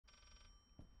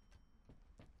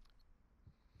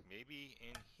be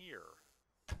in here.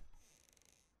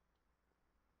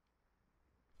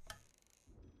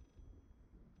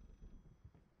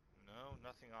 No,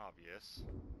 nothing obvious.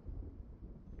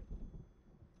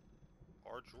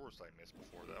 Are drawers I missed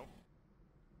before, though.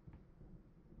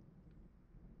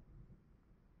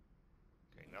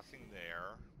 Okay, nothing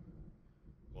there.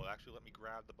 Well, actually, let me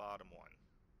grab the bottom one.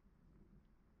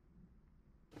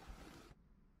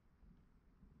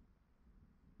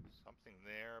 Something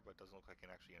there, but it doesn't look like I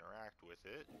can actually interact with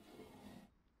it.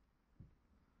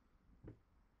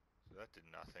 So that did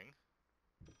nothing.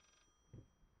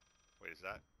 Wait, is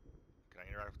that... Can I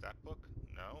interact with that book?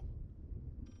 No. I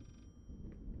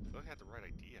feel like I had the right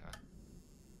idea.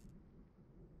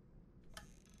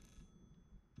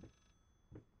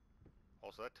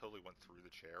 Also, that totally went through the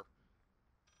chair.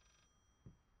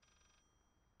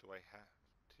 Do I have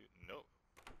to... Nope.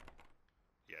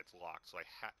 Yeah, it's locked, so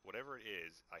whatever it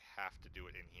is, I have to do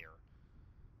it in here.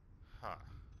 Huh.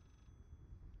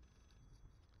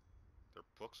 There are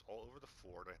books all over the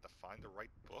floor. Do I have to find the right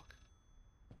book?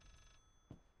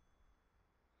 It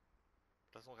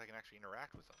doesn't look like I can actually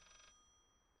interact with them.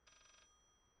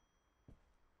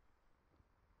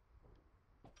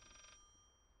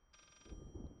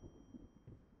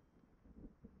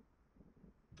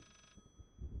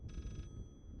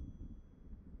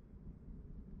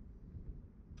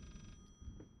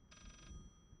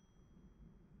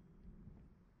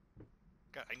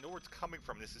 God, I know where it's coming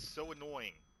from. This is so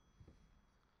annoying.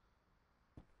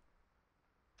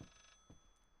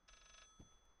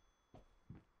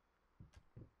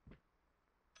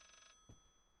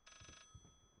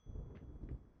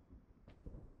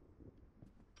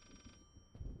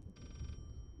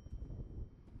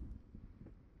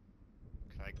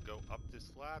 Can I go up this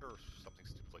ladder or something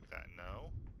stupid like that?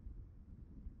 No.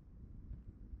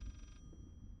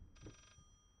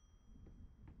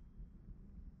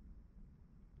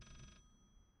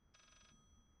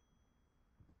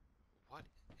 What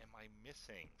am I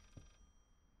missing?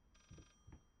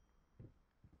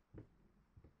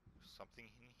 There's something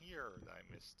in here that I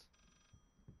missed.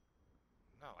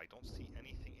 No, I don't see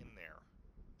anything in there.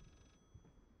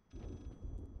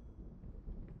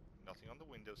 Nothing on the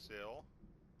windowsill.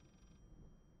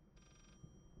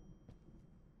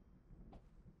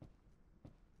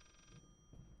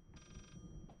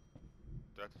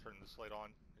 Do I have to turn this light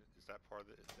on? Is that part of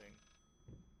the thing?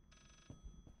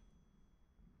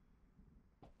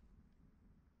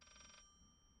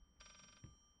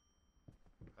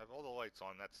 I have all the lights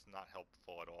on. That's not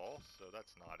helpful at all, so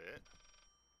that's not it.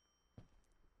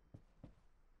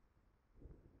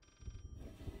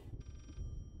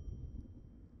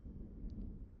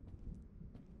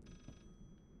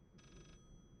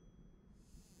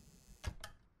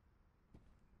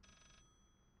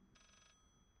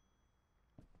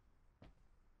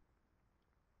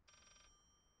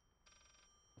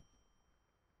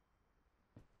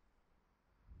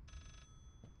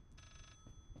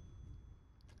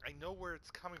 I know where it's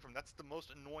coming from. That's the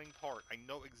most annoying part. I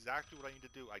know exactly what I need to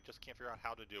do. I just can't figure out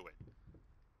how to do it.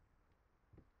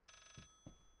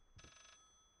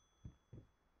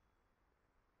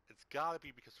 It's gotta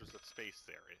be because there's a space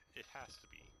there. It has to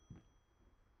be.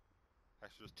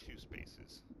 Actually, there's two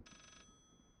spaces.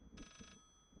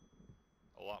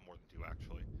 A lot more than two,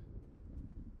 actually.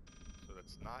 So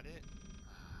that's not it.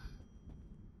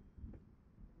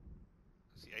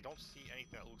 See, I don't see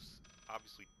anything that looks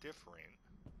obviously different.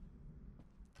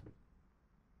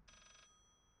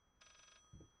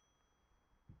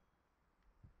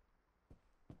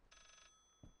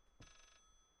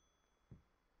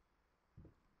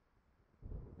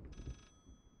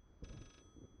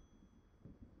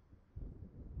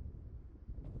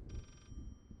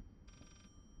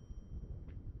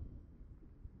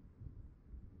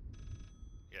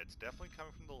 Yeah, it's definitely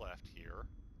coming from the left here.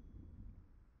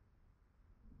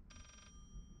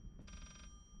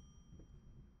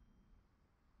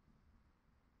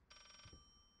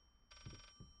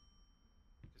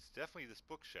 It's definitely this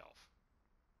bookshelf.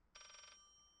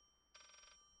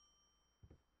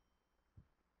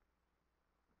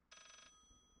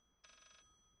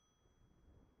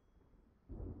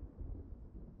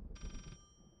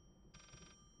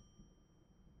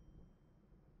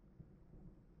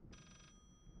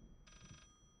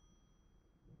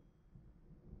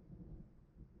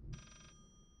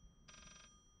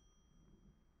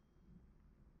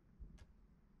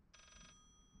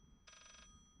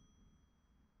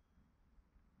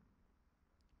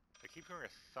 I keep hearing a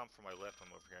thump from my left when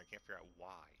I'm over here. I can't figure out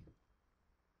why.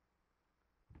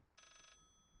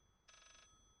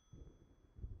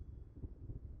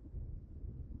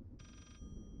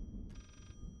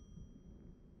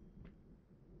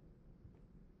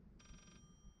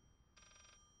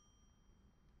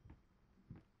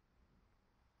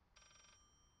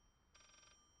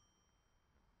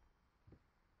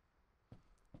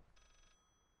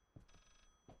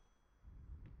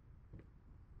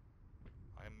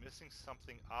 missing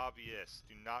something obvious.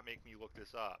 Do not make me look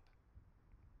this up.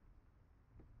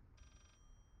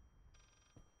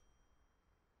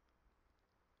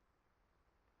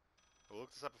 I'll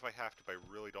look this up if I have to, but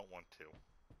I really don't want to.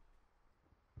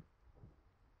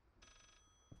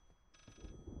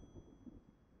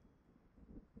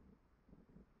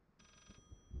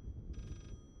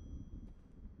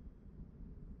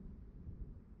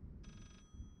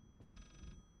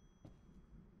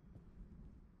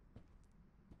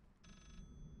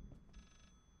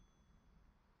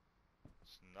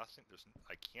 There's nothing,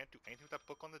 I can't do anything with that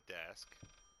book on the desk.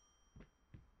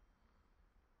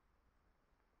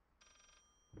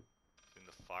 In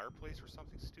the fireplace or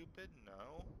something stupid?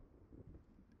 No.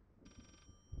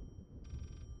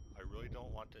 I really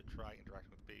don't want to try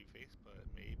interacting with Babyface, but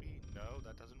maybe. No,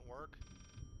 that doesn't work.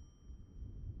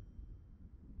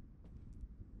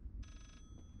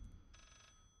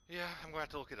 Yeah, I'm going to have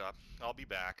to look it up. I'll be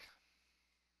back.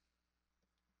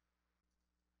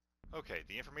 Okay,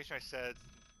 the information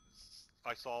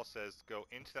I saw says go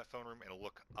into that phone room and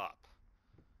look up.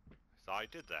 So I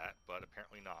did that, but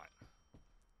apparently not.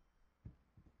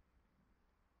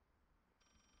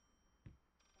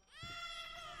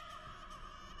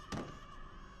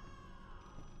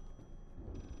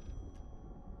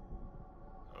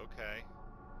 Okay.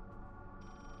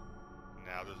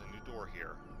 Now there's a new door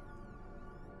here.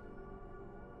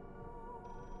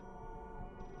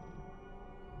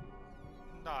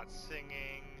 Not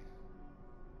singing.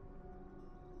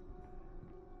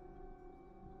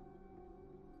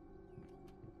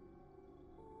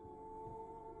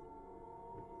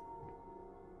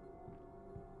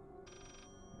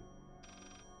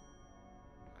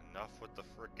 Enough with the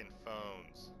frickin'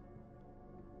 phones.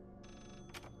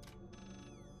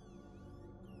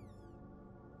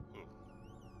 Ooh.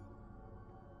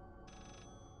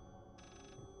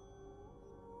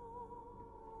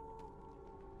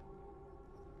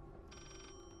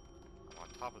 I'm on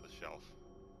top of the shelf.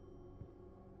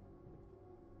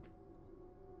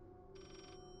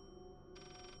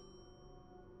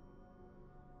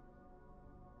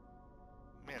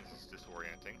 Man, this is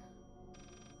disorienting.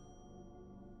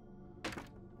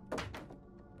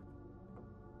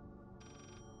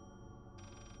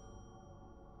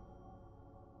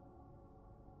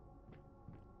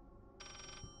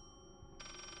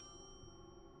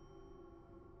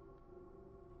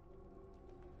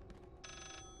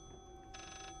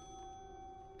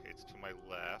 Okay, it's to my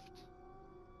left.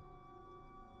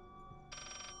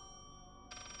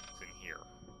 It's in here.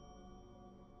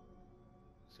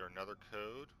 Is there another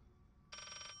code?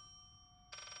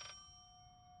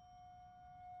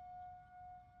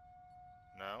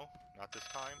 No, not this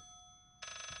time.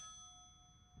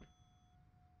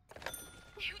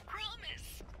 You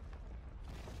promise.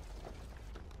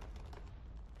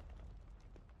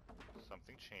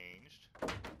 Something changed.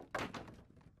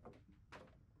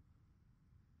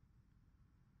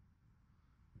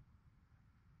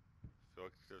 Feel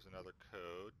like there's another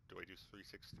code. Do I do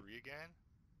 363 again?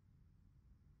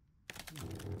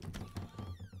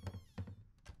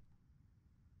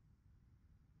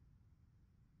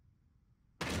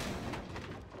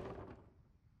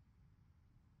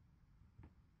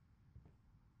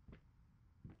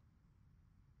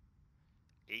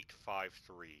 Eight, 5,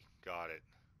 3. Got it.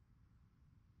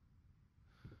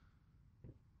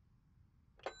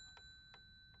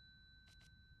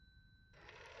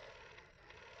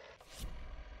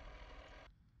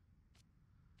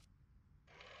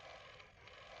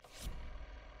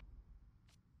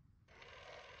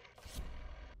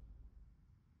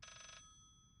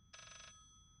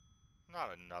 Not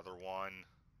another one.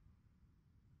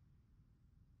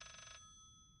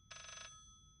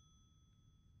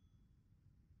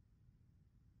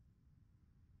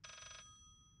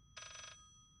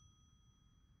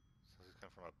 So this is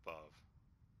coming from above.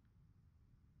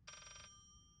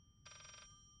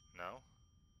 No?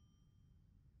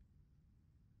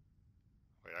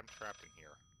 Wait, I'm trapped in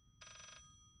here.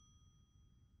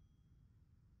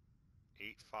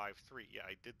 8, 5, 3. Yeah,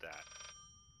 I did that.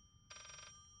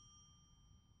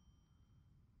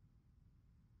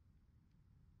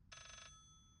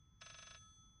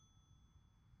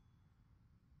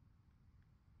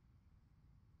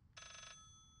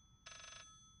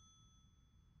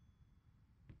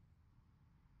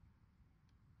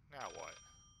 Now what?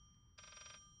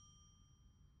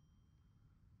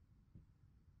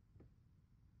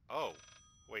 Oh,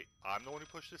 wait, I'm the one who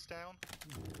pushed this down?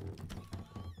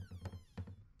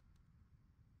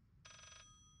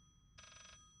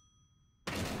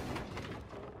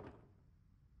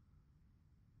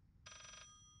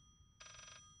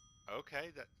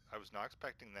 Okay, that I was not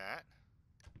expecting that.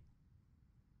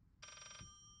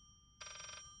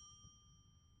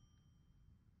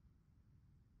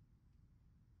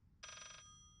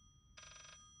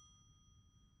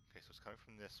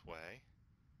 this way.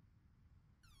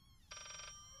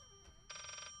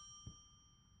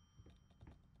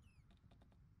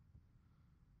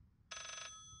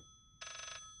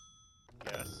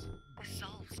 Yes. This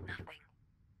solves nothing.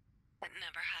 It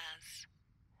never has.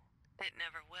 It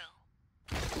never will.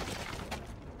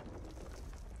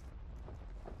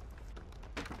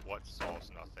 What solves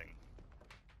nothing?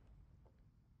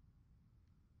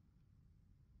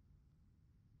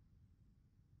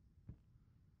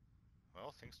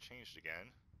 Well, things changed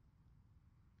again.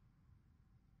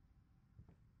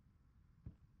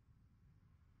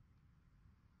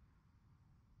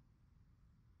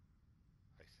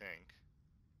 I think.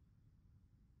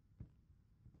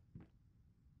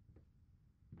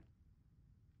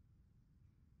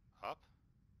 Up?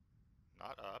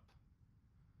 Not up.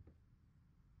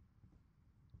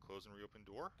 Close and reopen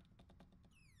door?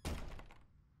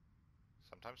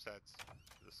 Sometimes that's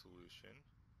the solution.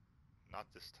 Not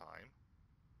this time.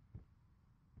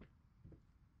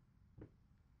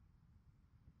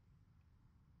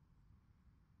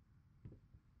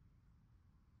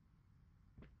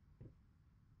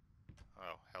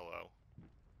 Oh, hello.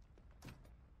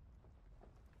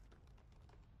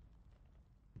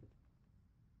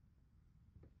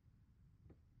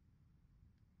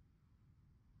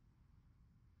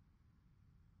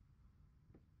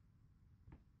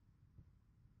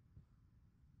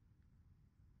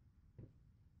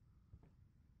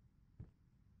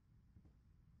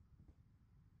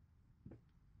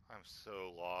 I'm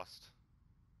so lost.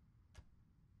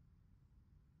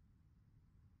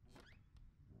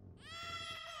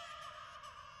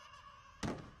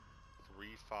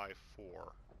 Three, 5,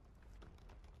 4.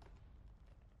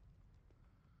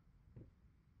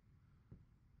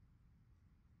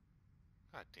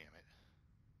 God damn it.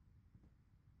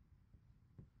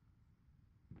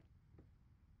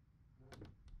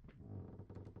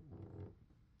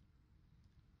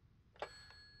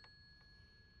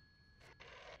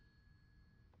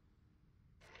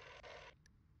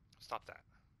 Stop that.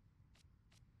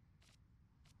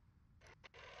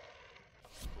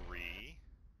 3,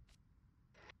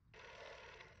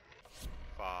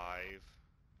 5,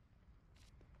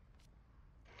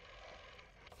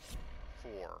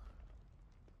 4.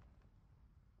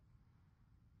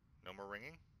 No more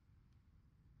ringing?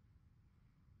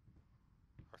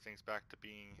 Are things back to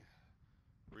being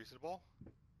reasonable?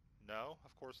 No,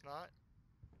 of course not.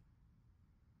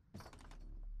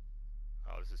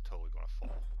 Oh, this is totally gonna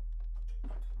fall.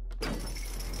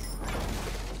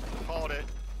 Called it.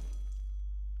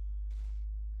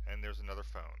 And there's another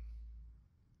phone.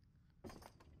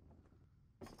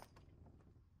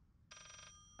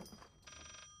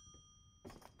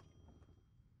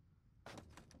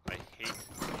 I hate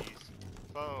these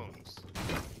phones.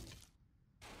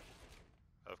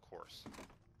 Of course.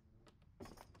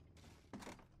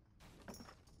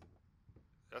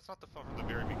 That's not the phone from the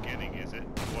very beginning, is it?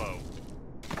 Whoa.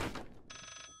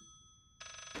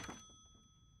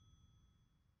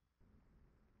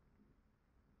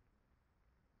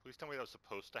 Please tell me that was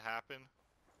supposed to happen.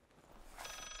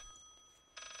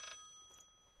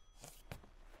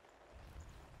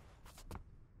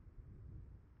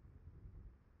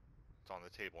 It's on the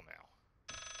table now.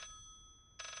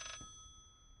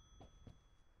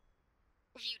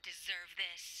 You deserve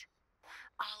this.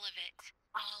 All of it.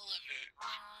 All of it.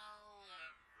 All of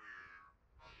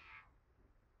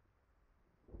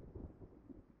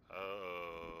it.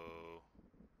 Oh.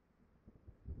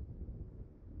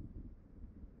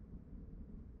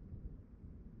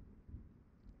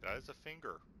 That is a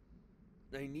finger.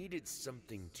 I needed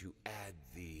something to add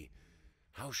the,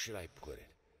 how should I put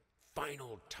it,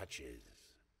 final touches.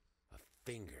 A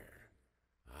finger.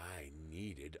 I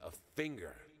needed a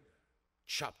finger.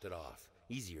 Chopped it off,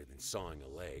 easier than sawing a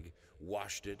leg,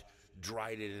 washed it,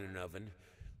 dried it in an oven,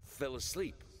 fell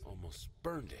asleep, almost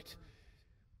burned it.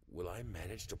 Will I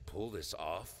manage to pull this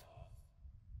off?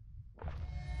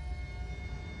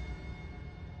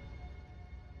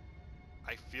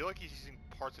 I feel like he's using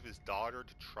parts of his daughter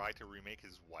to try to remake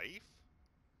his wife.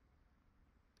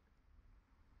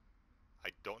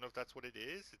 I don't know if that's what it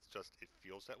is. It's just, it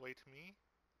feels that way to me.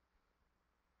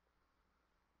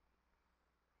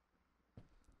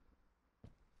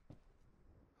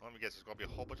 Let me guess, there's going to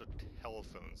be a whole bunch of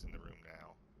telephones in the room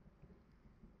now.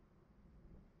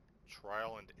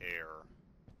 Trial and error.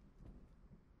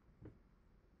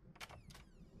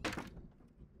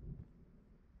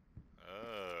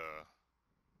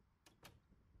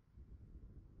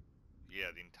 Yeah,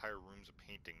 the entire room's a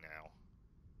painting now.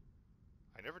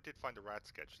 I never did find the rat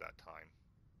sketch that time.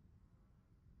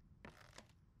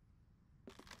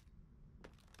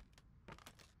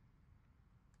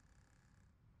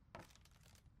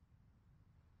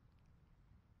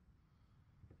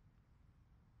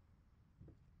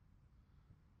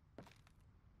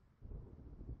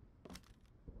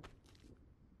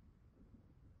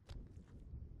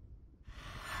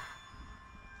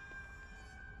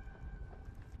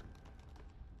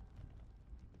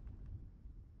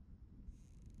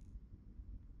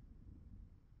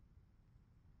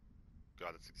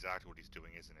 God, that's exactly what he's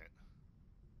doing, isn't it?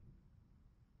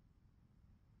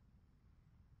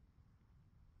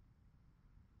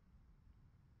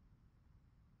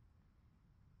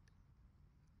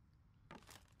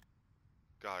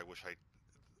 God, I wish I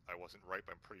wasn't right,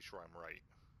 but I'm pretty sure I'm right.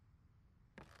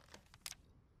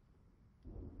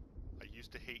 I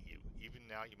used to hate you. Even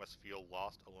now you must feel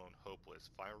lost, alone,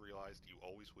 hopeless. Finally realized you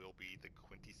always will be the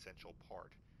quintessential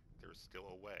part. There's still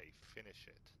a way. Finish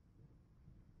it.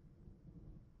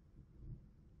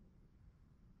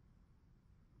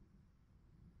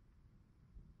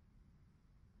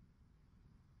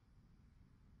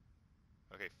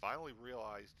 Okay, finally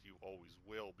realized you always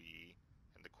will be,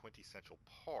 and the quintessential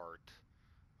part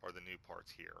are the new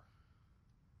parts here.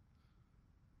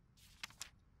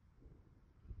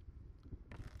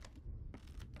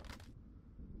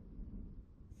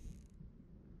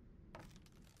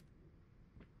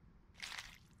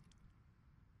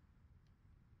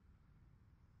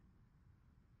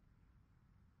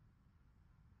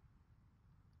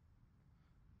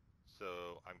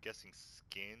 So, I'm guessing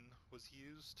skin was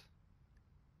used?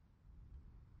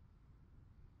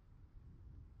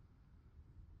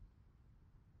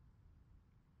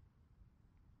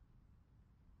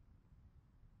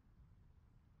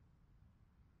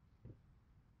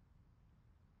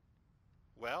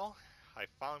 Well, I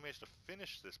finally managed to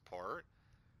finish this part.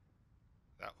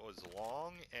 That was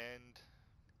long, and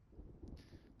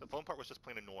the phone part was just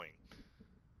plain annoying.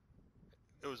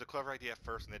 It was a clever idea at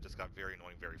first, and it just got very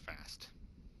annoying very fast.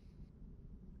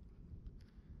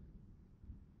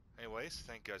 Anyways,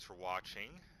 thank you guys for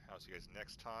watching. I'll see you guys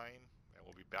next time, and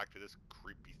we'll be back to this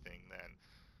creepy thing then.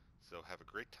 So have a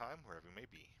great time wherever you may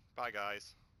be. Bye,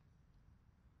 guys.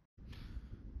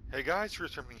 Hey guys,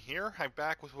 SHAREfactory here. I'm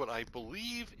back with what I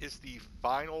believe is the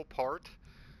final part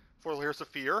for Layers of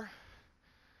Fear.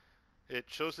 It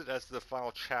shows it as the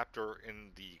final chapter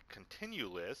in the continue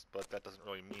list, but that doesn't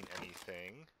really mean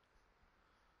anything.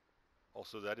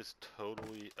 Also, that is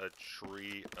totally a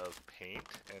tree of paint,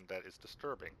 and that is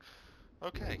disturbing.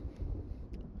 Okay.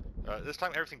 This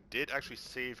time everything did actually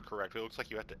save correctly. It looks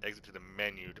like you have to exit to the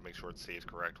menu to make sure it saves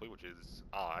correctly, which is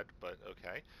odd, but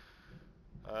okay.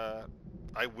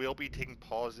 I will be taking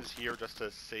pauses here just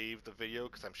to save the video,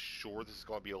 because I'm sure this is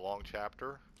going to be a long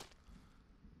chapter.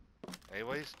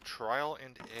 Anyways, trial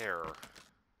and error.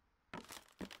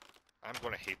 I'm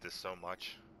going to hate this so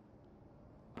much.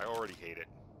 I already hate it.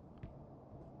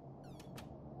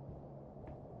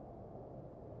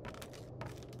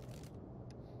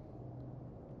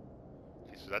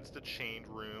 Okay, so that's the chained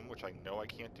room, which I know I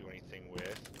can't do anything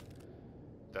with.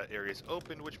 That area is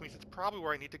open, which means it's probably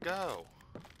where I need to go.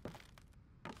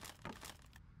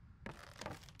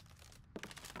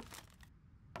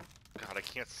 God, I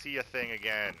can't see a thing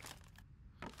again.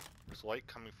 There's light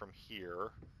coming from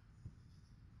here.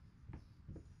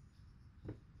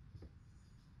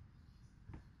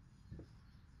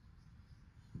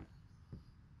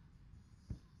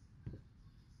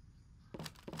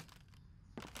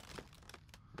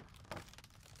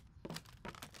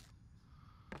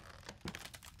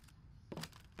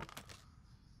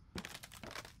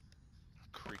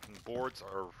 Creaking boards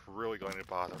are really going to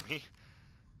bother me.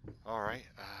 Alright,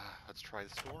 let's try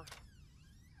this door.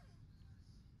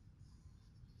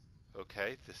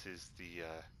 Okay, this is the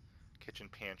kitchen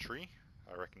pantry.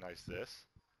 I recognize this.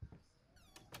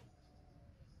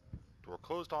 Door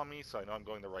closed on me, so I know I'm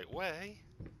going the right way.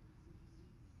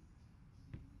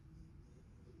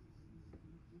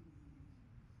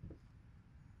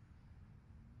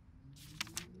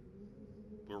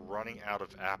 We're running out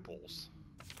of apples.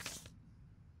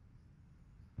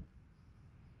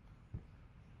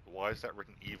 Why is that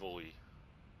written evilly?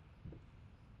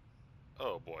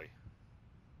 Oh boy.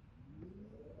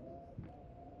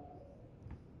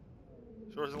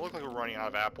 So does it look like we're running out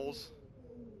of apples?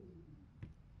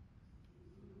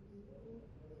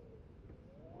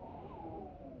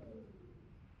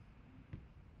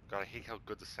 God, I hate how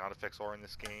good the sound effects are in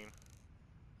this game.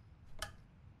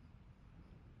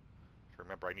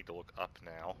 Remember, I need to look up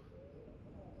now.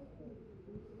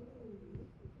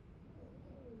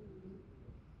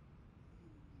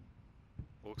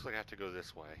 It looks like I have to go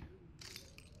this way.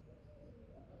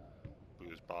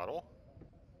 Booze bottle.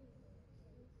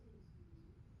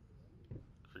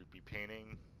 Creepy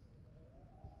painting.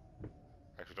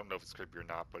 Actually, I don't know if it's creepy or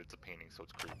not, but it's a painting, so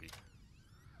it's creepy.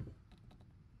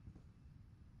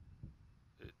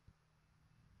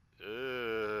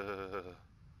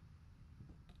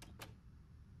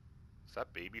 Is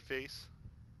that Babyface?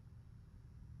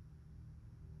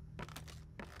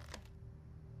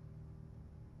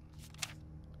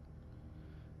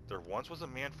 There once was a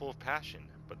man full of passion,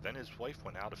 but then his wife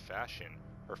went out of fashion.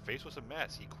 Her face was a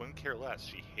mess, he couldn't care less.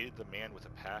 She hated the man with a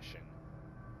passion.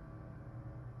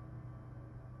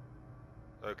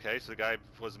 Okay, so the guy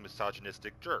was a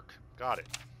misogynistic jerk. Got it.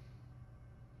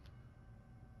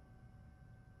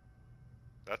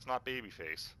 That's not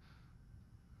babyface.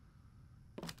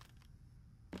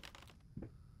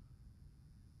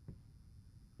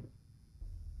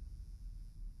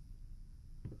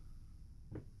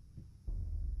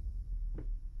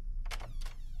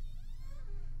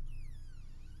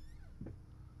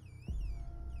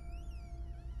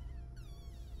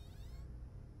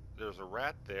 There's a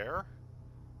rat there.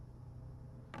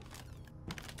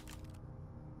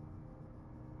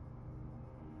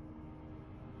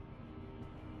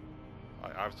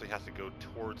 I obviously have to go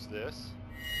towards this.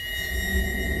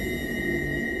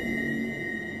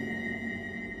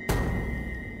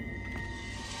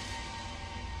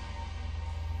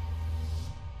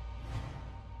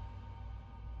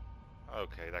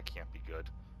 Okay, that can't be good.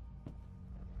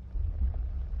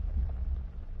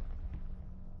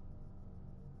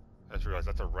 I just realized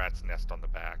that's a rat's nest on the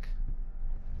back.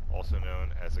 Also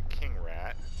known as a king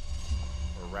rat,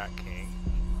 or rat king.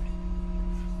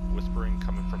 Whispering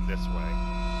coming from this way.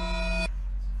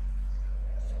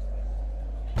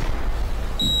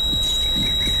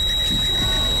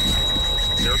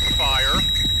 There's the fire.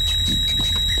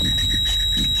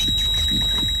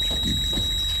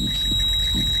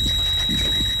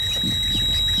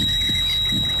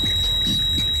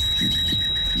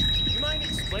 You mind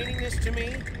explaining this to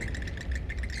me?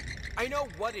 I know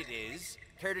what it is.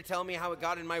 Care to tell me how it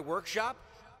got in my workshop?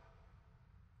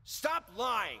 Stop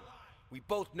lying! We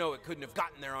both know it couldn't have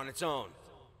gotten there on its own.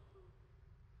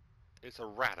 It's a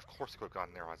rat, of course it could have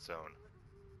gotten there on its own.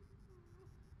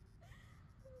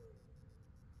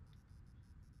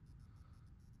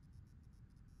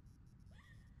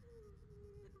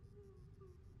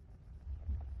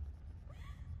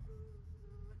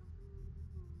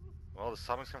 Well, the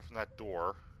sobbing's coming from that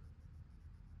door.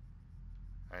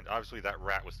 And obviously that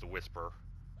rat was the whisper.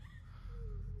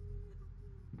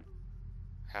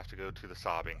 Have to go to the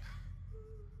sobbing.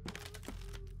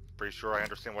 Pretty sure I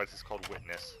understand why this is called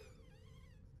Witness.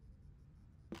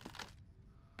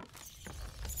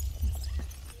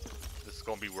 This is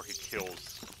going to be where he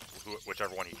kills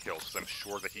whichever one he kills, because I'm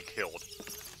sure that he killed.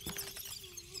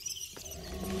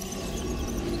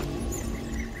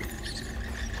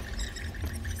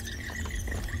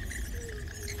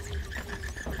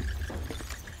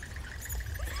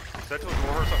 Said to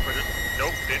ignore her something.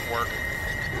 Nope, didn't work.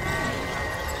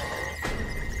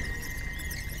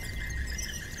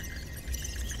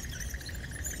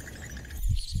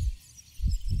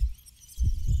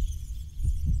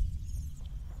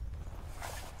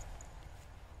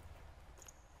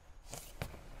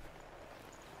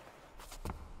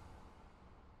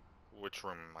 Which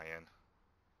room am I in?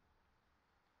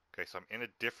 Okay, so I'm in a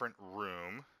different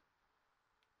room.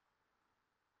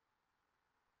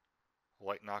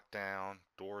 Light knocked down,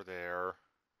 door there.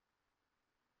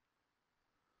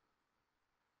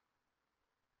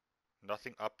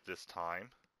 Nothing up this time.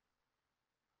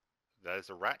 That is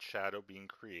a rat shadow being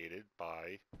created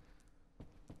by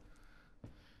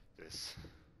this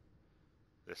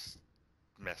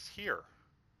mess here.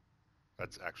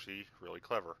 That's actually really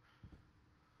clever.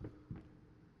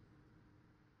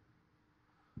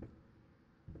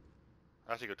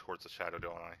 I have to go towards the shadow,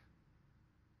 don't I?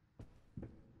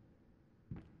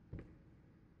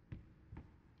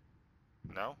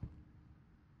 No?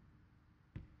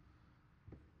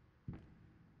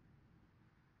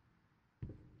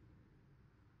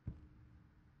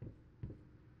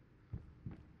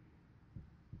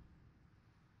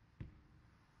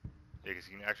 Yeah, because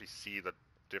you can actually see the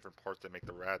different parts that make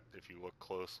the rat if you look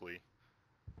closely.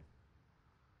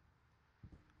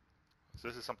 So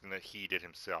this is something that he did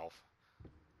himself.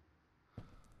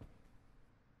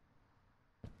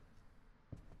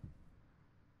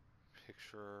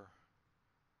 Picture...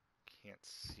 can't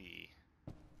see.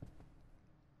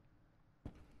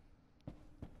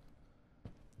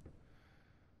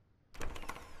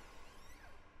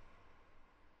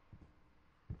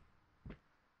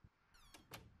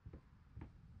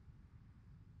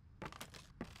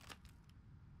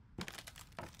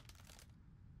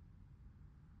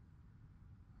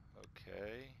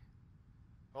 Okay.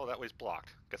 Oh, that way's blocked.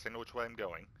 Guess I know which way I'm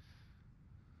going.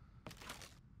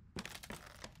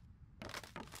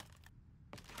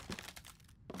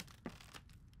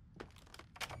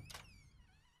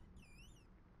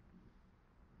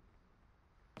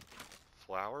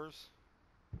 Flowers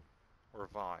or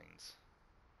vines?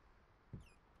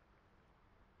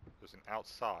 There's an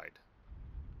outside.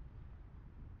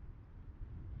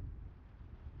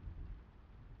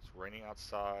 raining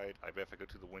outside. I bet if I go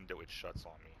to the window, it shuts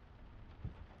on me.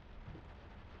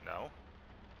 No?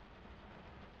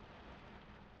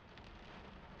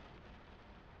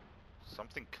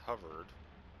 Something covered.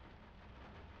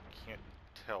 Can't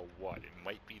tell what. It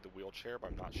might be the wheelchair,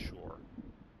 but I'm not sure.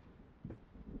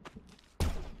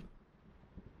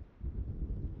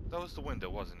 That was the window,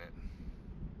 wasn't it?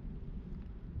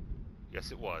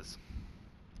 Yes, it was.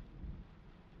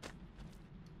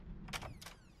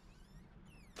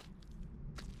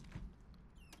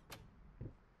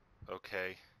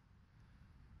 Okay.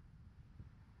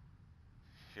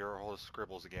 Here are all the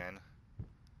scribbles again.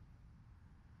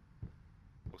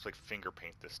 Looks like finger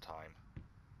paint this time.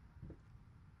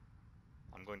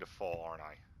 I'm going to fall, aren't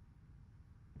I?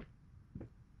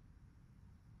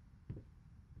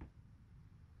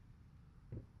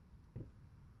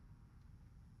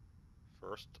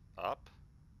 First up.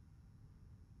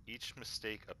 Each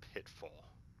mistake a pitfall.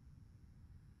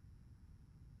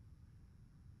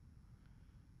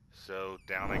 So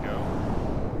down I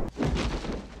go.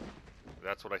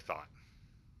 That's what I thought.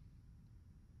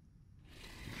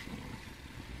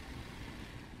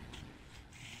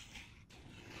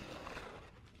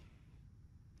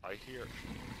 I hear...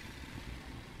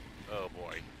 Oh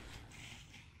boy.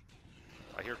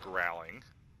 I hear growling.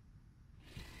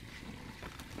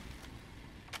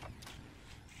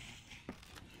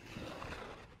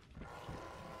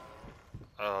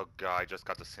 Oh god, I just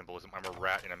got the symbolism. I'm a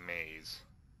rat in a maze.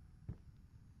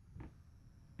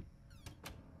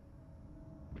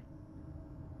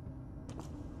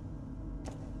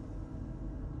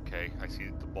 Okay, I see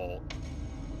the bolt.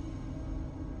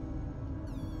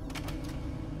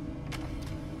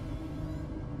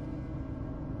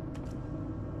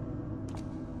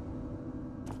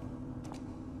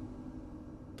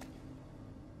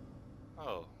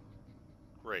 Oh,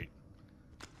 great.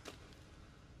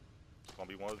 It's gonna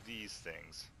be one of these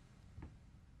things.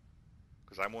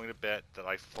 Because I'm willing to bet that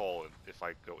I fall if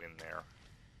I go in there.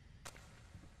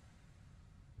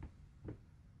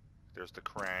 There's the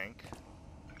crank.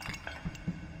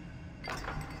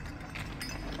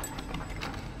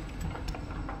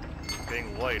 It's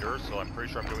getting lighter, so I'm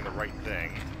pretty sure I'm doing the right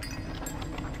thing.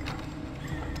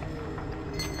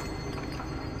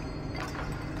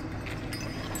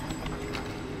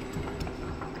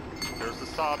 There's the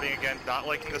sobbing again, not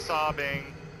liking the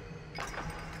sobbing.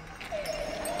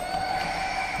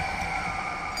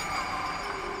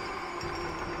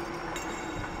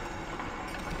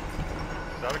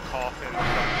 Is that a coffin?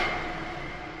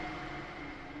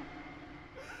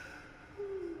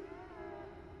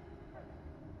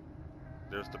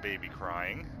 There's the baby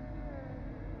crying.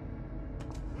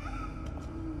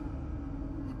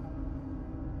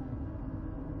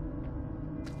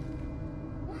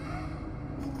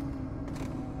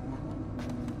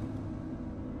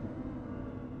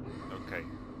 Okay.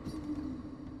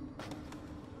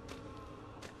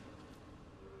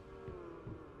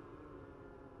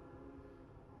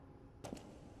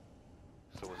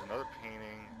 So it was another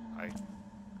painting.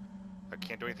 I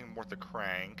can't do anything more with the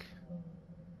crank.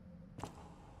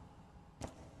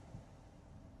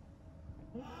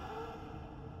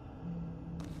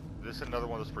 This is another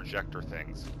one of those projector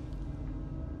things.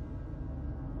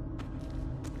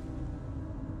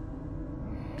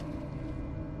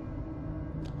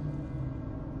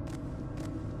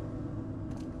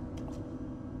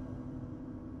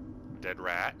 Dead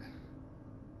rat.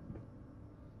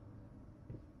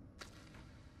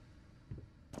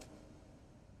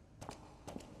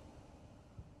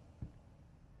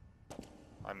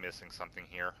 I'm missing something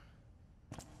here.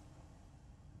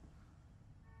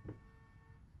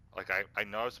 Like, I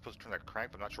know I was supposed to turn that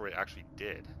crank, but I'm not sure what it actually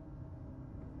did.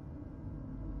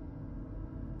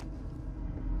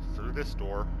 Through this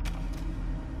door.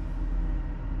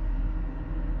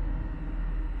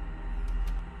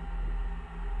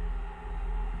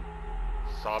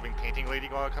 Sobbing painting lady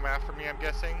gonna come after me, I'm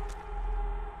guessing?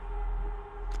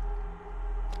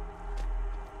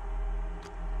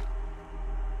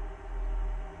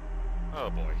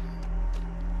 Oh boy.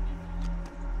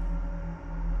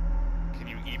 Can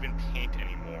you even paint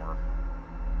anymore?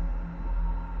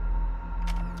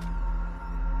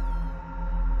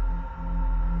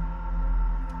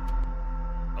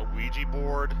 A Ouija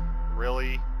board?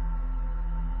 Really?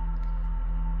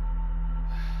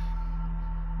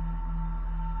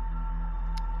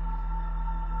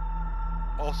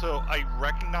 Also, I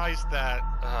recognize that,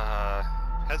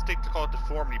 hesitate to call it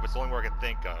deformity, but it's the only word I can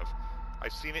think of.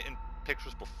 I've seen it in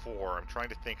pictures before. I'm trying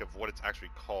to think of what it's actually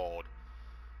called.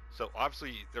 So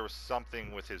obviously there was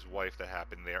something with his wife that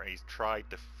happened there, and he's tried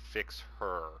to fix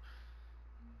her.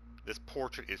 This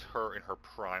portrait is her in her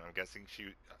prime. I'm guessing she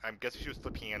was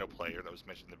the piano player that was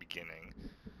mentioned in the beginning.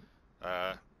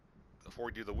 Before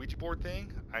we do the Ouija board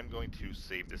thing, I'm going to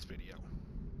save this video.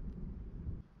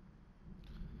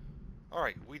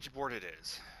 Alright, Ouija board it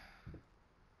is.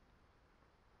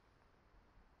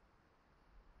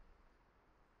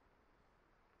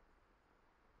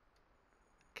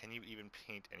 Can you even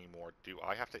paint anymore? Do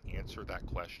I have to answer that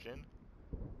question?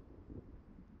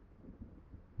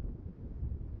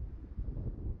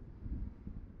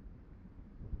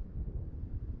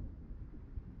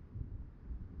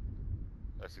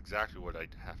 That's exactly what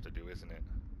I'd have to do, isn't it?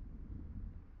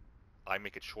 I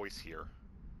make a choice here.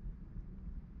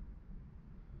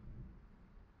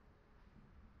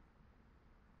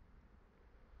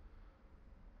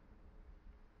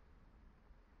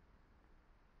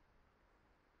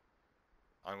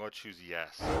 I'm going to choose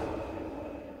yes.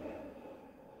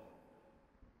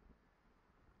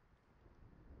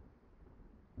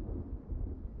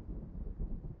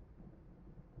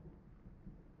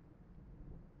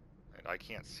 And I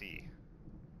can't see.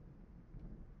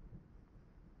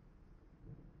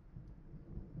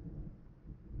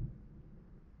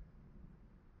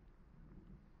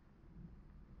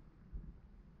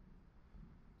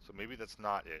 So maybe that's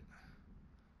not it.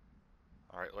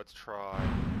 Alright, let's try...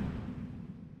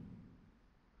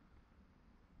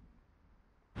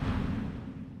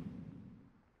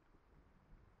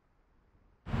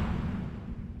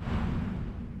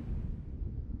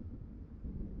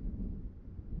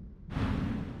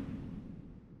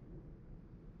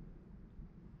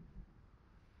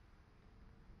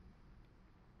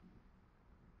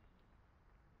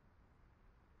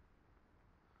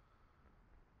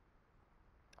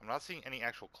 I'm not seeing any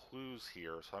actual clues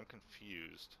here, so I'm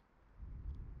confused.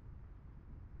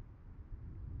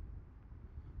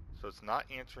 So it's not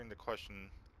answering the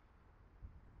question.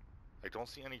 I don't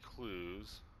see any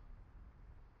clues.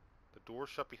 The door's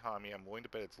shut behind me. I'm willing to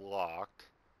bet it's locked.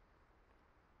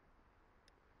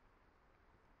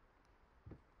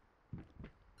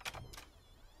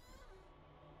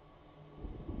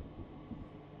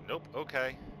 Nope,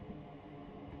 okay.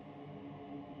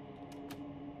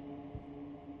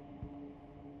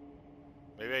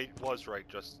 Maybe I was right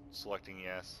just selecting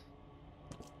yes.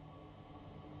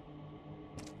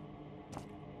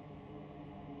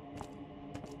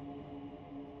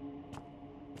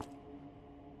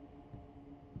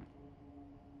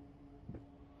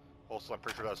 Also, I'm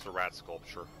pretty sure that's the rat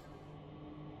sculpture.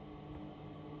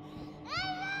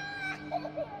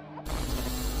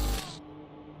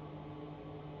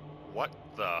 What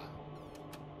the?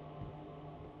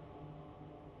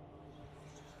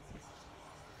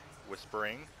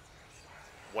 Whispering.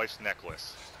 Wife's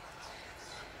necklace.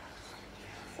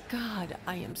 God,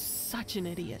 I am such an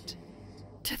idiot.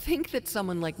 To think that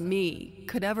someone like me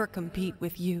could ever compete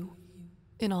with you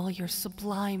in all your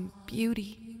sublime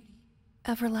beauty,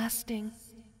 everlasting,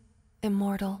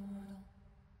 immortal.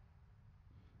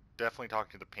 Definitely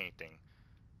talking to the painting.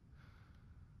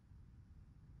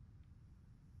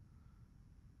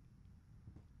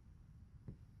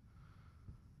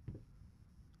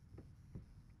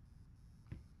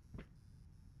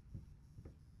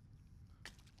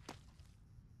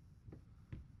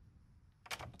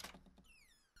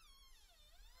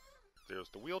 There's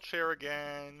the wheelchair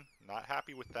again. Not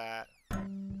happy with that.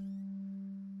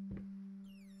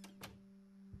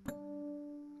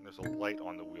 There's a light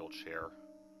on the wheelchair.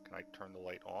 Can I turn the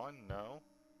light on? No.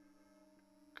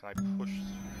 Can I push?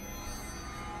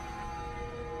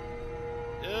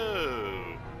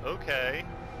 Ooh, okay.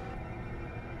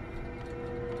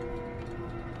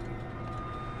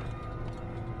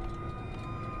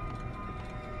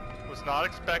 Was not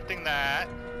expecting that.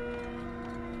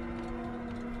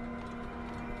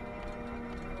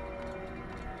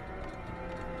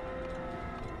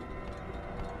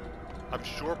 I'm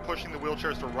sure pushing the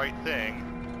wheelchair is the right thing.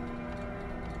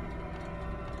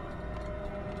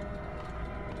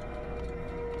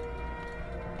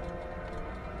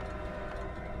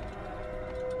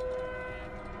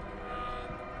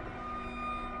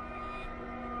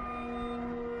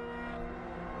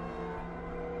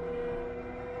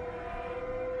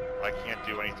 I can't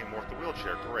do anything more with the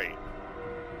wheelchair. Great.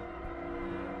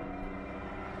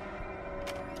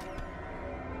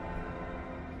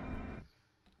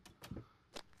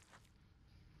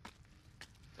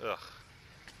 Ugh.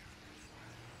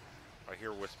 I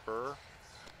hear whisper.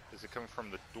 Is it coming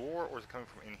from the door or is it coming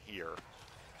from in here?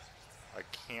 I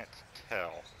can't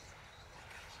tell.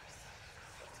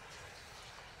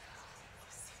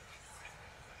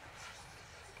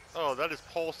 Oh, that is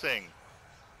pulsing.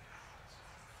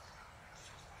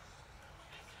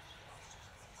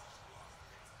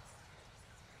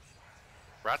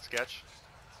 Rat sketch.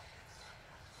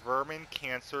 Vermin,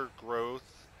 cancer,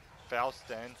 growth, foul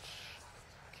stench,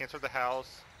 cancer of the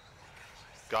house,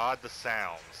 God the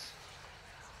sounds.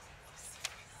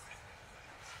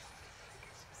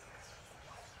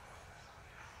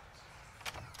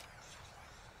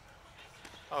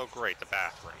 Oh great, the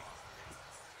bathroom.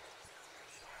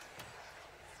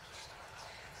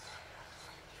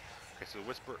 Okay, so the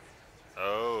whisper.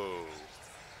 Oh.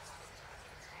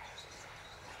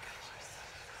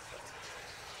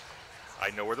 I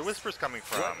know where the whisper's coming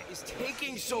from. What is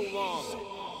taking so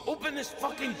long? Open this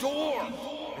fucking door!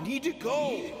 I need to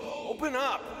go! Open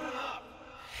up!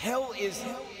 Hell is...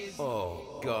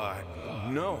 Oh, God.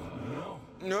 No.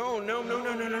 No, no, no,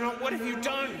 no, no, no, no. What have you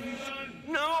done?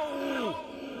 No!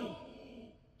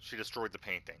 She destroyed the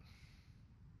painting.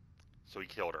 So he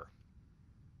killed her.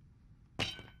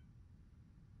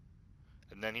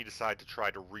 And then he decided to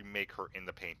try to remake her in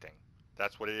the painting.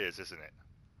 That's what it is, isn't it?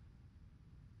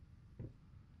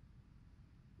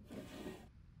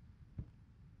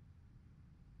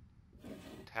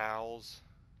 Towels.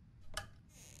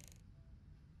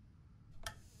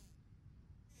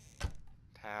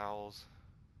 Towels.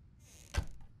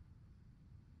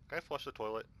 Can I flush the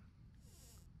toilet?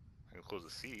 I can close the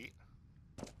seat.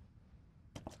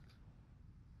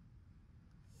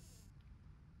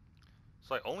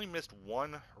 So I only missed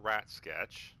one rat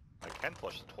sketch. I can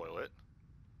flush the toilet.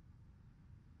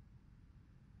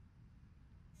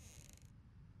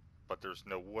 But there's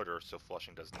no water, so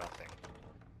flushing does nothing.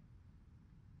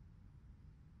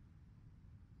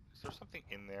 Is there something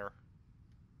in there?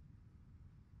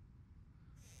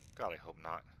 God, I hope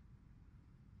not.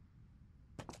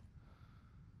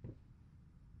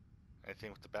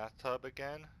 Anything with the bathtub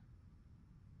again?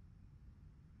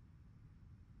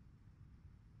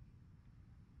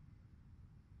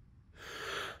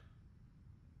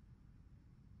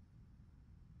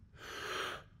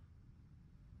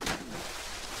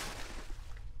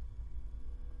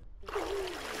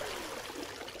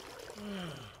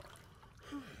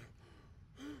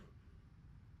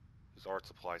 There's art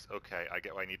supplies. Okay, I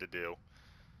get what I need to do.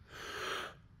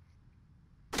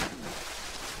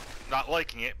 Not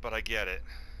liking it, but I get it.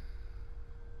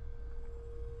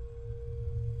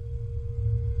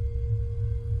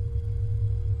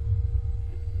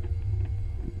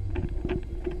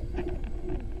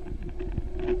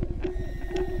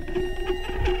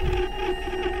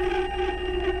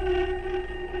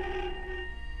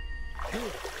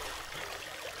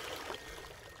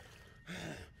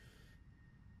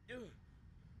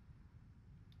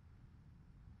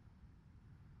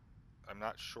 I'm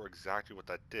not sure exactly what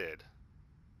that did.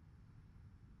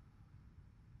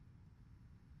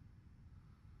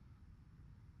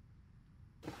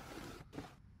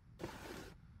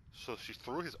 So she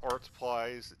threw his art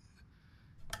supplies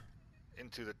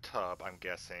into the tub, I'm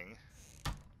guessing.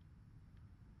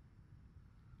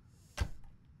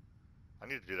 I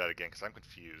need to do that again because I'm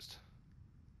confused.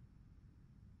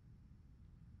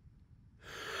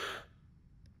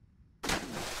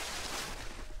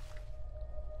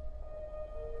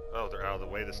 Oh, they're out of the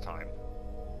way this time.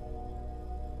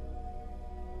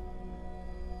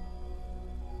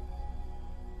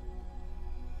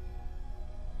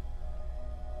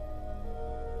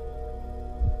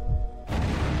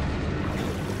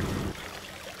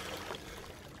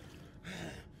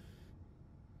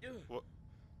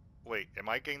 Wait, am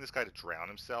I getting this guy to drown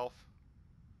himself?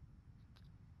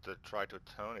 To try to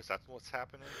atone? Is that what's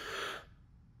happening?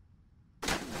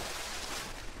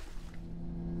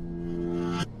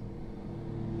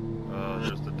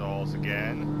 There's the dolls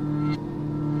again.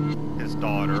 His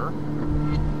daughter.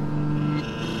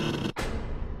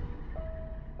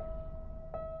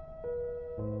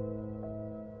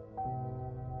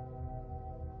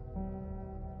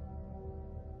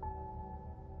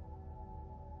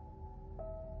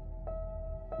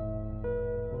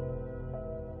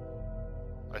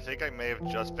 I think I may have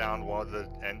just found one of the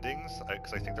endings,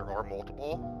 because I think there are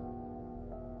multiple.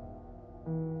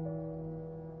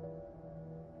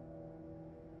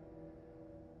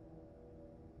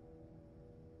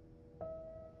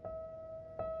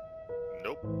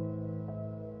 Nope.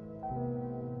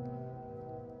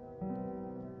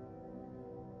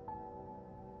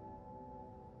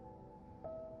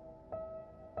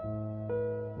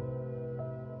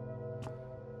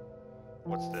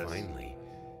 What's this? Finally,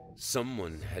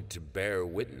 someone had to bear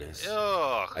witness.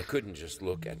 Ugh. I couldn't just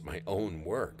look at my own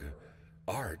work.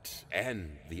 Art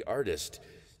and the artist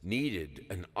needed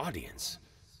an audience,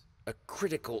 a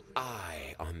critical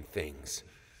eye on things.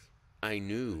 I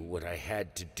knew what I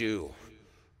had to do.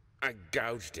 I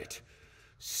gouged it,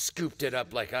 scooped it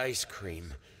up like ice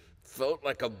cream, Felt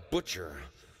like a butcher.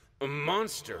 A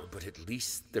monster, but at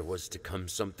least there was to come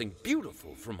something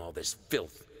beautiful from all this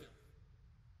filth.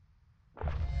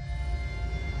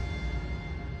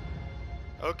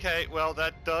 Okay, well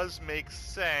that does make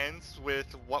sense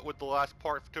with what would the last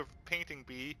part of painting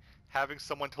be, having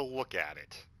someone to look at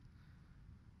it.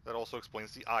 That also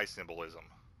explains the eye symbolism.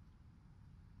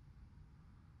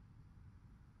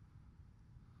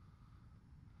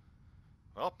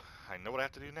 Well, I know what I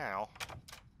have to do now.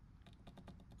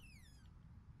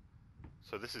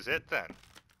 So this is it then.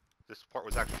 This part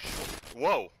was actually short.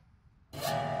 Whoa!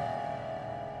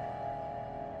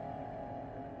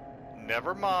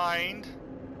 Never mind.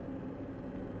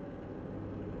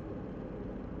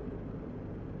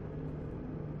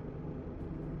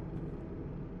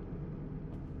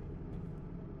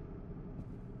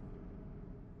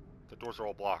 The doors are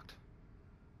all blocked.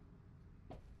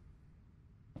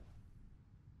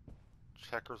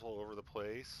 Checkers all over the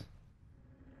place.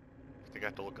 I think I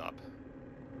have to look up.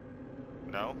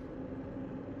 No?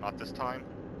 Not this time?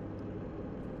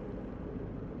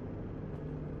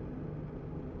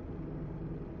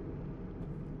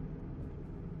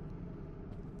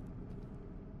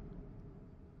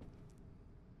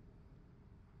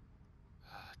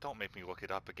 Don't make me look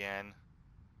it up again.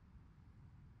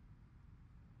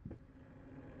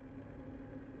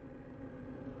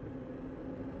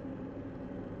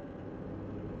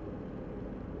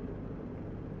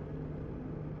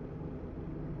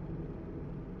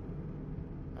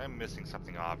 I'm missing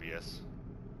something obvious.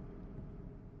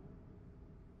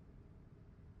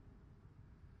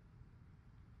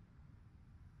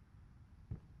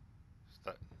 Is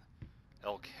that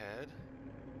elk head?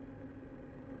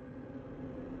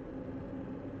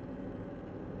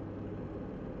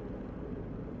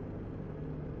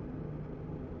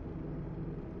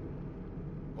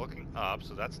 Looking up,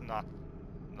 so that's not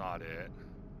it.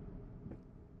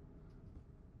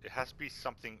 It has to be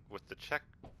something with the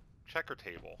checker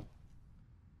table.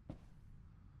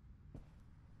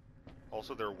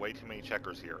 Also, there are way too many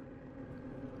checkers here.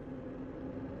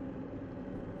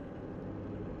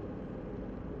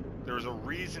 There's a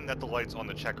reason that the light's on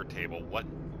the checker table.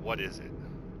 What is it?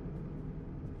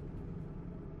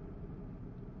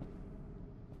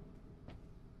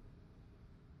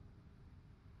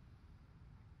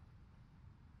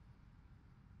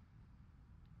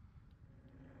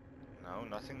 No,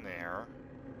 nothing there.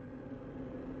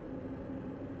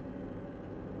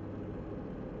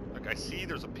 Like, I see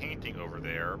there's a painting over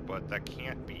there, but that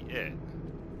can't be it.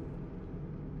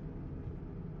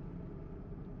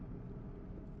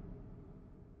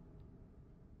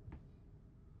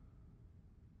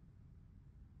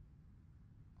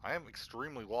 I am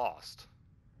extremely lost.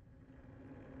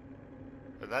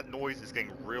 And that noise is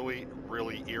getting really,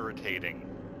 really irritating.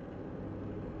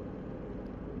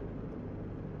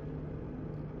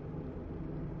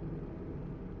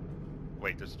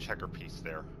 Wait, there's a checker piece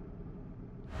there.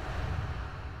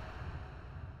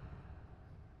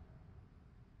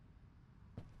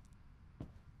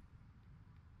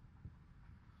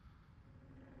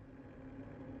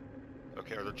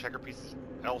 Okay, are there checker pieces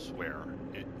elsewhere?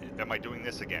 Am I doing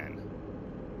this again?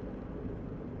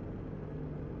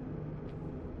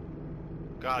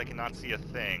 God, I cannot see a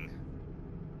thing.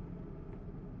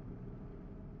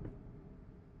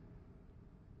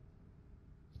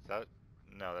 Is that...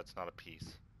 No, that's not a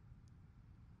piece.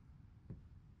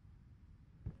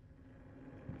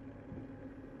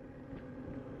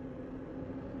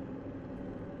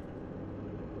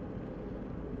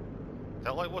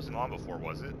 That light wasn't on before,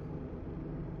 was it?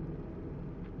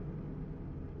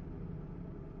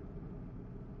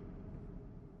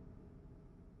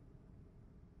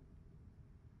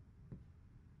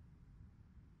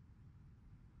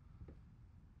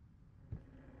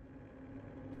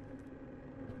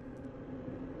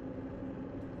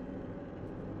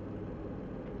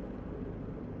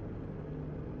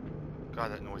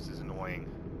 God, that noise is annoying.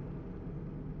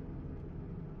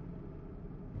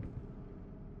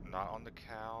 Not on the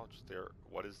couch. There.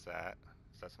 What is that?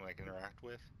 Is that something I can interact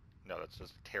with? No, that's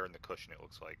just a tear in the cushion, it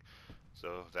looks like.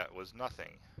 So that was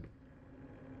nothing.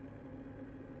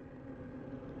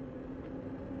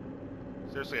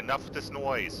 Seriously, enough with this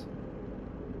noise.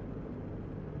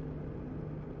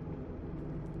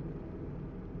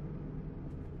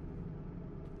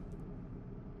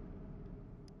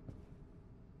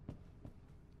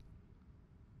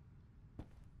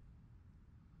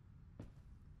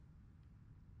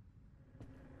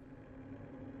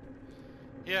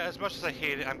 Yeah, as much as I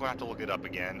hate it, I'm going to have to look it up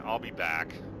again. I'll be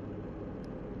back.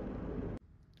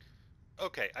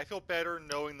 Okay, I feel better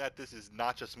knowing that this is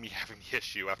not just me having the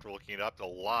issue after looking it up. A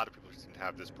lot of people seem to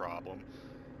have this problem.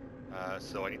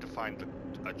 So I need to find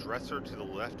a dresser to the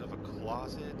left of a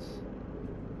closet.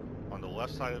 On the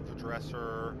left side of the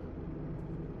dresser.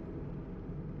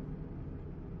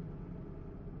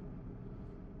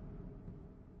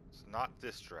 It's not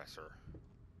this dresser.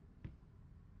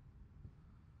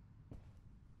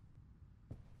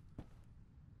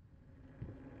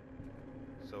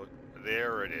 So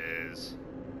there it is.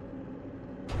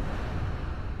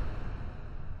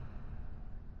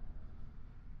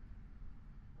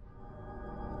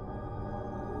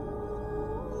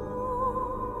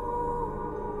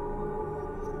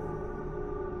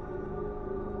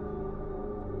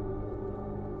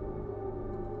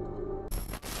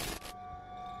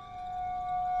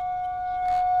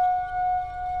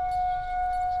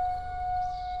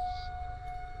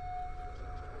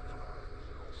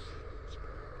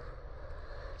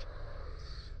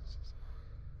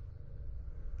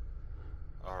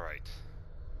 All right.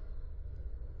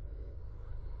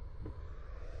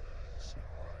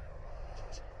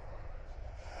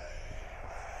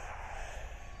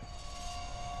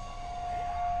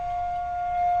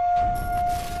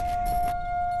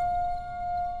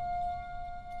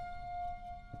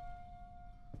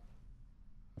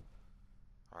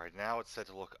 All right, now it's said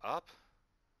to look up.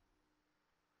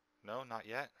 No, not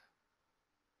yet.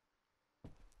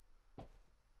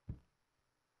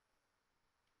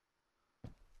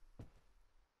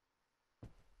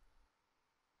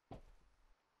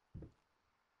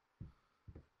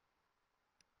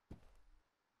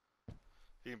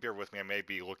 If you can bear with me, I may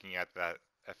be looking at that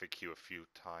FAQ a few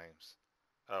times.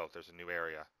 Oh, there's a new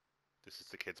area. This is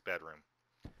the kid's bedroom.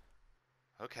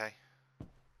 Okay.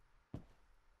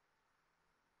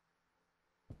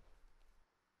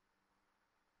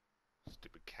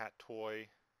 Stupid cat toy.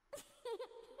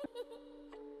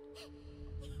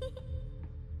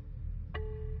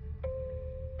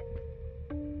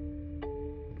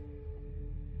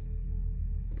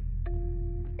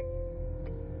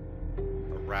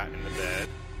 A rat in the bed.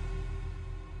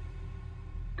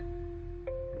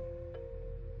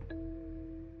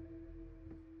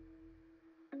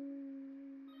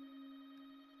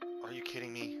 Are you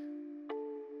kidding me?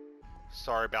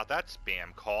 Sorry about that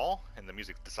spam call, and the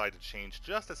music decided to change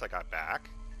just as I got back.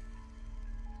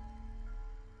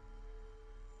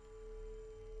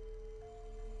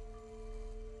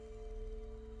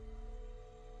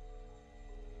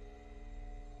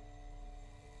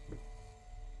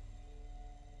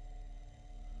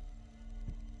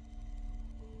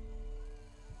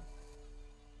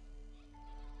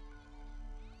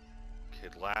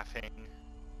 Kid laughing.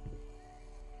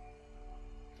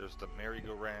 There's the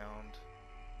merry-go-round.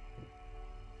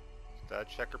 Is that a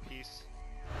checker piece?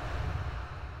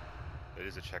 It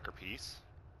is a checker piece.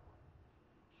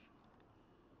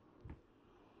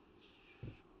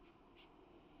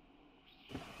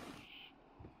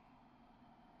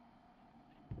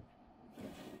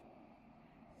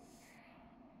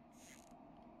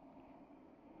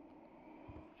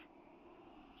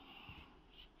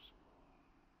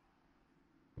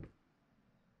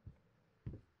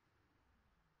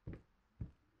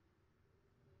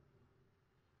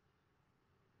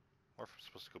 Or if I'm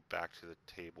supposed to go back to the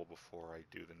table before I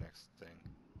do the next thing.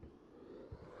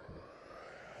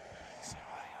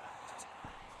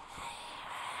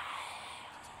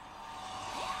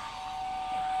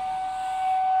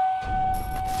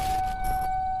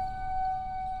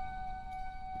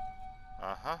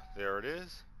 Uh-huh, there it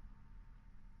is.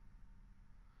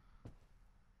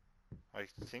 I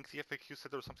think the FAQ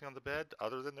said there was something on the bed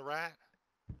other than the rat.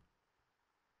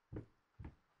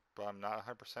 But I'm not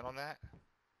 100% on that.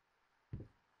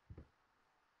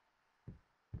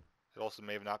 It also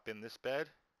may have not been this bed.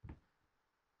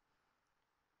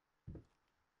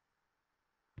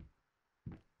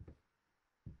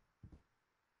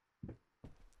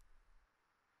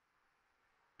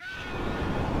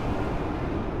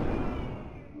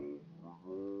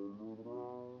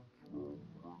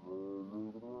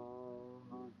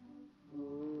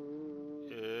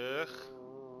 Ugh.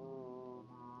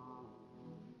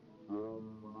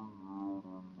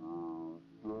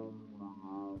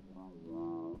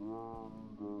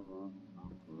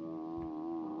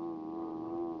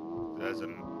 That's a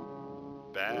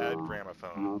bad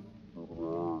gramophone.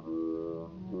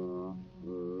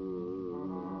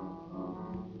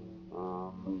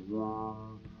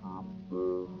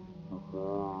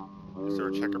 Is there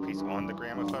a checker piece on the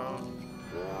gramophone?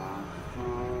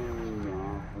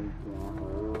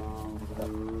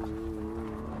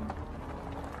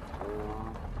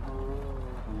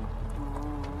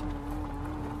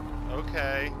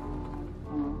 Okay.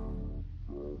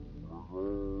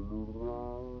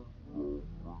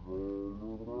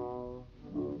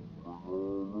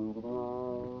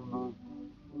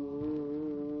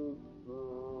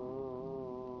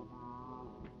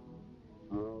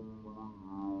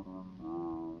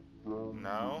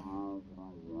 No?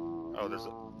 Oh, there's a...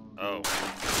 Oh.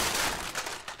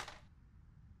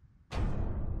 Of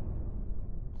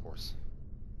course.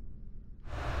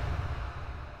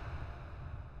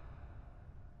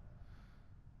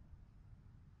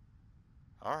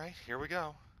 Alright, here we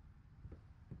go.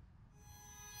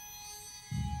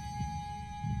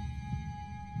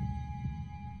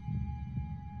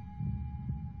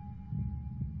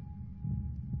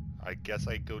 I guess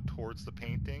I go towards the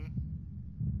painting.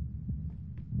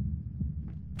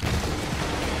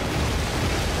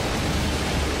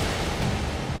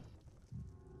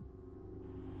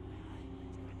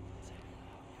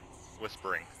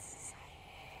 Whispering.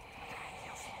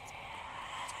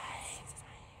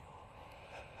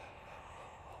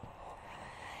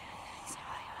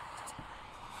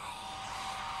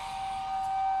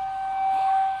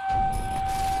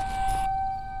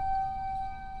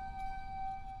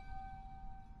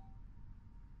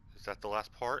 Is that the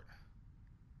last part?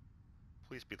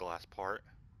 Please be the last part.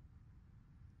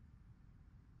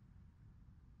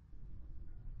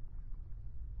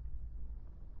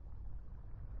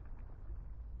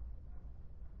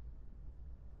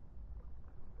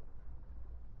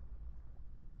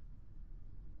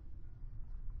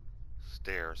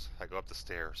 Stairs. I go up the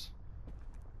stairs.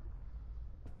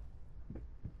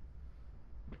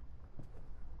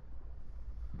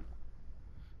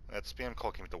 That spam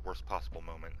call came at the worst possible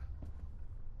moment.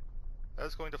 That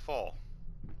is going to fall.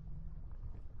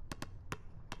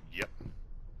 Yep.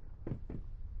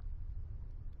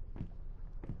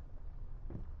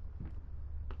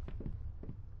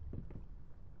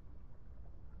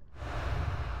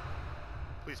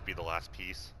 Please be the last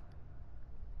piece.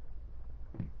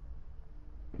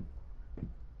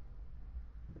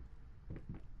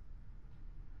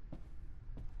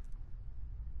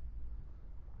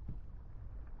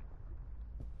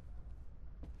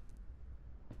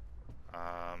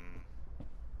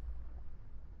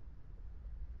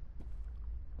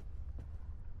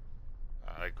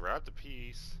 I grabbed the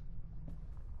piece.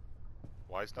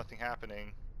 Why is nothing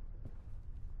happening?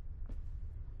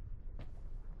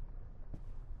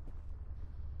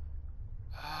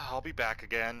 I'll be back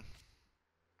again.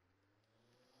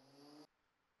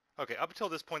 Okay, up until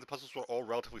this point, the puzzles were all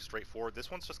relatively straightforward. This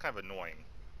one's just kind of annoying.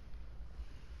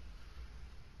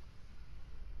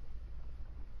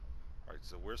 Alright,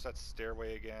 so where's that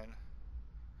stairway again?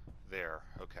 There,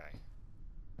 okay.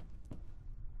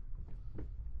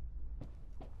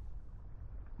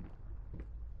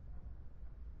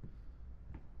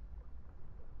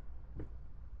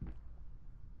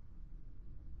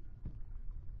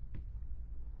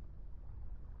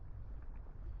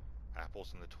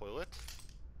 Apples in the toilet.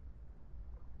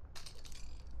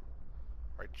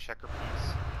 Alright, checker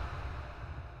piece.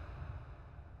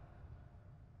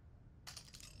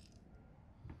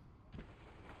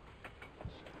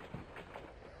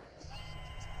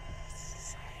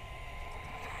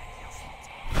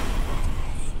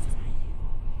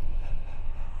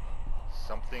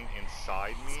 Something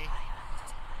inside me.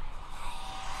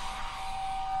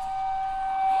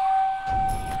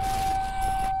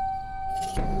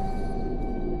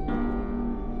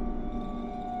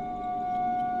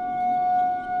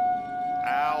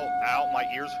 Ow, ow, my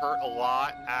ears hurt a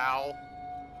lot. Ow.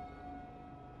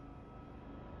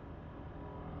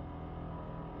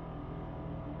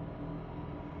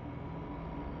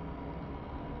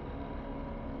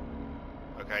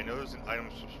 Okay, I know there's an item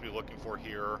I'm supposed to be looking for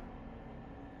here.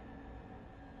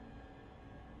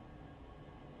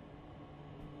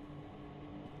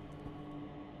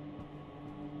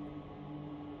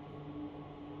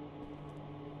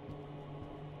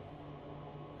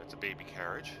 That's a baby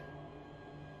carriage.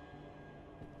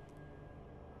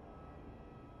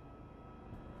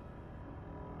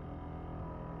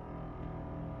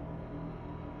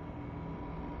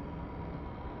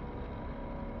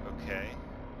 Okay.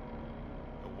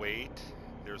 Wait,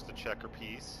 there's the checker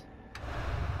piece.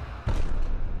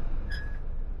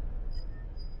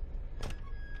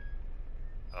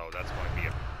 Oh, that's going to be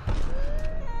a...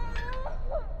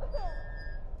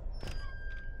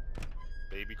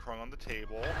 Baby crawling on the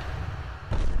table.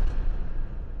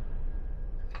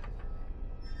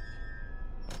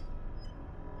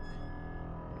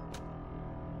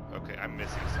 Okay, I'm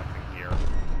missing something here.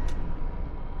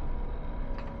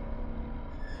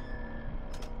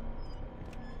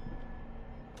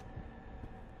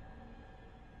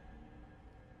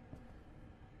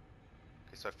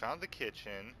 So I found the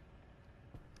kitchen.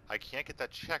 I can't get that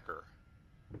checker.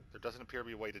 There doesn't appear to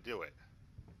be a way to do it.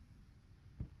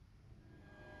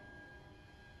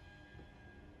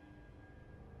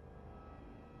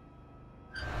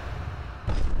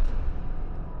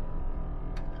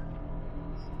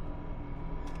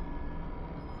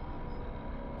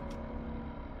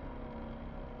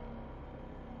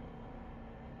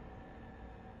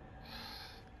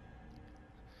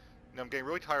 I'm getting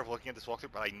really tired of looking at this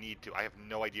walkthrough, but I need to. I have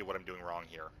no idea what I'm doing wrong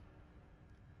here.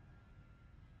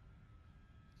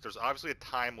 There's obviously a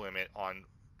time limit on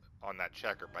that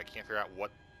checker, but I can't figure out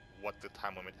what the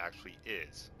time limit actually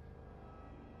is.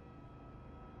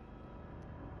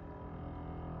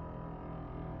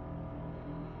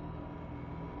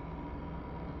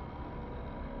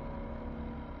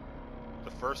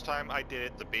 The first time I did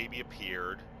it, the baby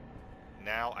appeared.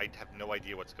 Now I have no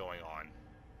idea what's going on.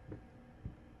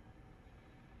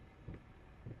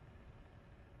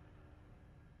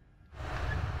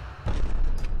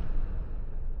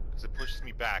 Because it pushes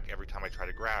me back every time I try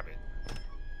to grab it.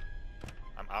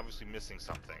 I'm obviously missing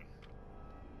something.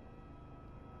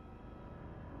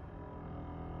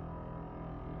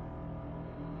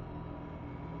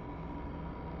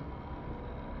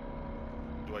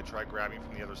 Do I try grabbing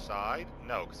from the other side?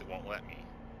 No, because it won't let me.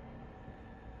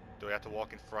 Do I have to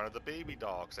walk in front of the baby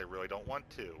doll? Because I really don't want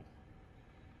to.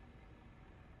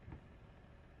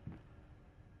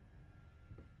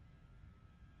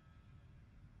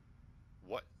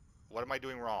 What am I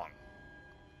doing wrong?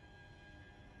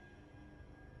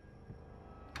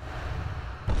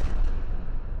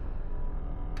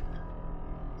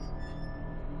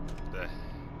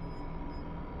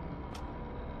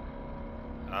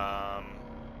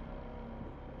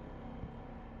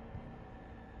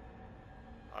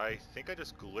 I think I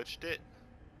just glitched it.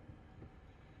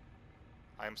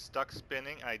 I'm stuck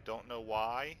spinning. I don't know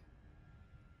why.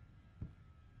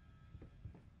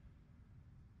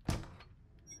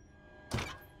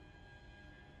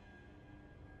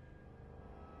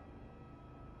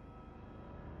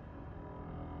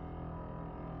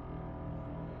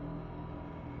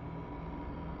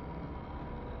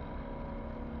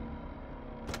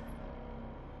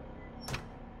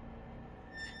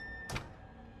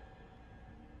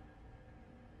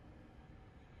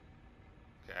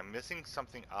 I'm missing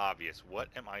something obvious. What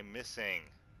am I missing?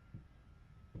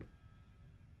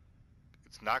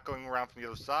 It's not going around from the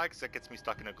other side because that gets me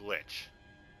stuck in a glitch.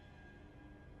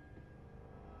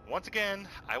 Once again,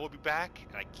 I will be back,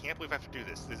 and I can't believe I have to do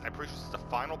this. I'm pretty sure this is the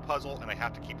final puzzle, and I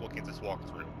have to keep looking at this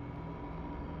walkthrough.